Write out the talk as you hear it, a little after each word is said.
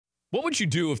What would you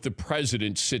do if the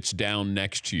president sits down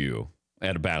next to you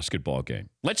at a basketball game?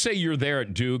 Let's say you're there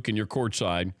at Duke and you're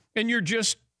courtside and you're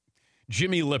just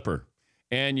Jimmy Lipper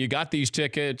and you got these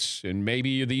tickets and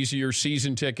maybe these are your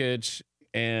season tickets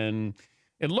and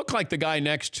it looked like the guy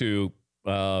next to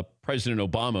President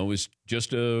Obama was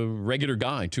just a regular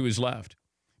guy to his left.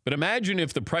 But imagine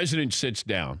if the president sits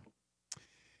down.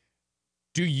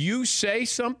 Do you say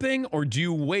something or do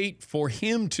you wait for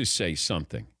him to say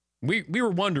something? We were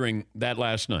wondering that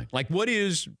last night. Like, what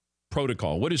is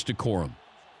protocol? What is decorum?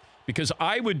 Because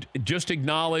I would just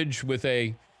acknowledge with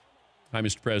a, hi,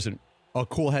 Mr. President. A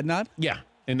cool head nod? Yeah,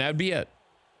 and that'd be it.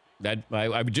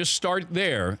 I would just start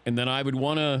there, and then I would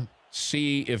want to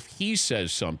see if he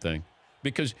says something.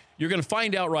 Because you're going to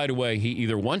find out right away he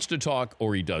either wants to talk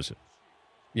or he doesn't.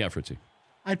 Yeah, Fritzy.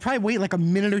 I'd probably wait like a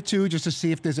minute or two just to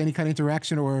see if there's any kind of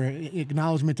interaction or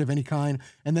acknowledgement of any kind.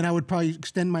 And then I would probably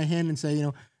extend my hand and say,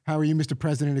 how are you, Mr.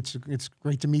 President? It's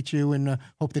great to meet you, and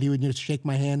hope that he would just shake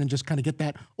my hand and just kind of get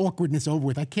that awkwardness over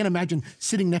with. I can't imagine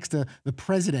sitting next to the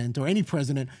president or any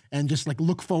president and just like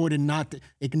look forward and not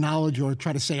acknowledge or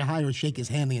try to say hi or shake his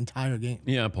hand the entire game.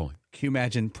 Yeah, Paulie. Can you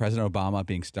imagine President Obama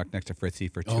being stuck next to Fritzy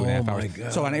for 2.5 hours?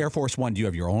 God. So on Air Force One, do you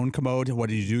have your own commode? What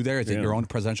did you do there? Is it your own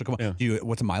presidential commode? Yeah.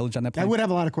 What's the mileage on that plane? I would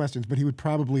have a lot of questions, but he would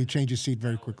probably change his seat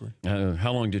very quickly.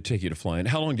 How long did it take you to fly in?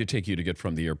 How long did it take you to get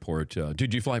from the airport?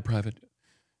 Did you fly private?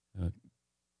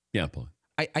 Yeah, Paul.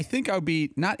 I think I would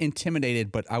be not intimidated,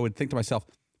 but I would think to myself,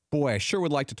 boy, I sure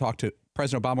would like to talk to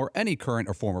President Obama or any current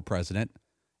or former president.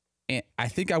 And I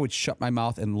think I would shut my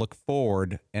mouth and look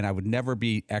forward, and I would never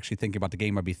be actually thinking about the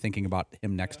game. I'd be thinking about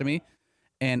him next to me.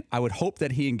 And I would hope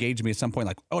that he engaged me at some point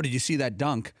like, oh, did you see that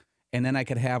dunk? And then I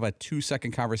could have a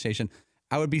 2-second conversation.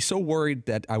 I would be so worried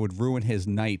that I would ruin his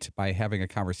night by having a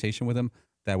conversation with him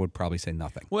that I would probably say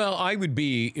nothing. Well, I would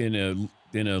be in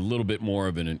a little bit more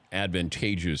of an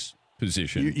advantageous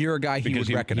position. You're a guy he would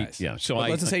recognize. So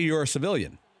let's say you're a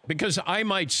civilian. Because I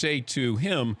might say to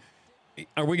him,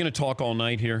 are we going to talk all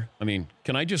night here? I mean,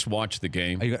 can I just watch the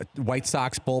game? You got White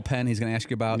Sox bullpen he's going to ask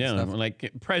you about? Yeah, stuff?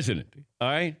 like, President, all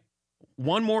right?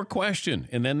 One more question,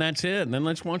 and then that's it. And then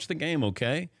let's watch the game,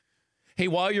 okay? Hey,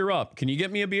 while you're up, can you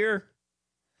get me a beer?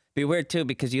 Be weird, too,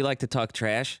 because you like to talk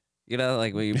trash.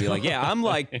 Like when you'd be like, yeah, I'm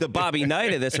like the Bobby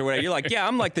Knight of this or whatever. You're like, yeah,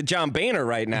 I'm like the John Boehner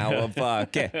right now of, trying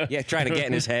to get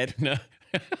in his head. No.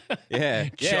 Yeah,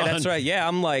 that's right. Yeah,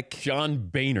 I'm like John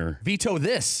Boehner. Veto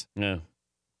this. Yeah.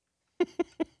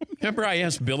 Remember I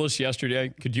asked Billis yesterday,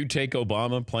 could you take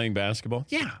Obama playing basketball?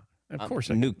 Yeah, of course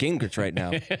I can. Newt Gingrich right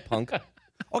now, punk.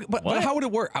 Okay, but how would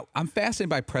it work? I'm fascinated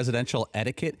by presidential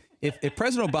etiquette. If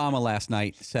President Obama last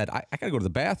night said, I got to go to the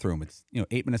bathroom, it's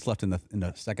 8 minutes left in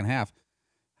the second half.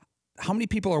 How many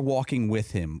people are walking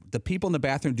with him? The people in the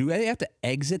bathroom, do they have to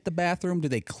exit the bathroom? Do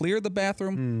they clear the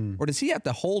bathroom? Or does he have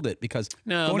to hold it? Because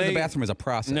going to the bathroom is a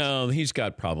process. No, he's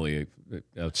got probably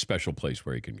a special place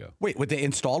where he can go. Wait, they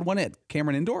installed one at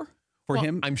Cameron Indoor for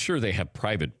him? I'm sure they have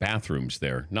private bathrooms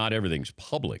there. Not everything's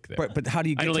public there. But how do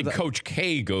you get I don't think Coach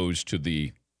K goes to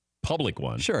the public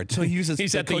one. Sure, so he uses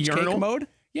he's the at the Coach K urinal commode?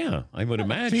 Yeah, I would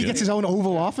imagine. So he gets his own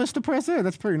Oval Office to press there?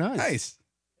 That's pretty nice. Nice.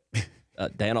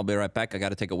 Dan, I'll be right back. I got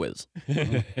to take a whiz.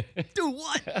 Do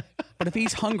what? But if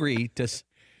he's hungry, does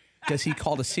he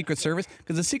call the Secret Service?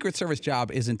 Because the Secret Service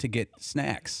job isn't to get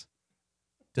snacks.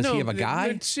 Does he have a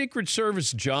guy? The Secret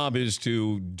Service job is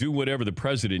to do whatever the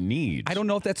president needs. I don't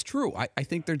know if that's true. I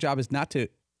think their job is not to,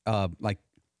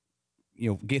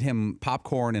 get him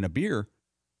popcorn and a beer.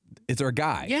 Is there a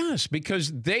guy? Yes,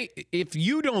 because if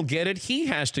you don't get it, he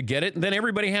has to get it, and then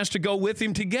everybody has to go with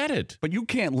him to get it. But you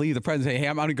can't leave the president and say, hey,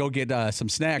 I'm going to go get some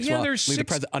snacks. Yeah, leave the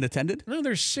president unattended? No,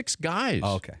 there's 6 guys.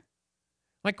 Oh, okay.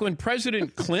 Like when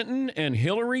President Clinton and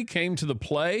Hillary came to the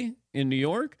play in New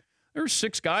York, there were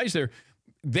 6 guys there.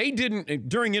 They didn't,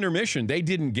 during intermission, they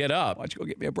didn't get up. Why don't you go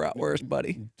get me a bratwurst,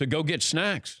 buddy? To go get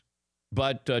snacks.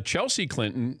 But Chelsea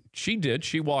Clinton, she did.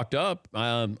 She walked up.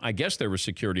 I guess there was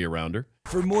security around her.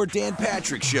 For more Dan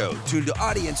Patrick Show, tune to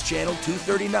Audience Channel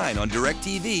 239 on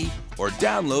DirecTV or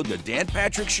download the Dan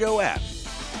Patrick Show app.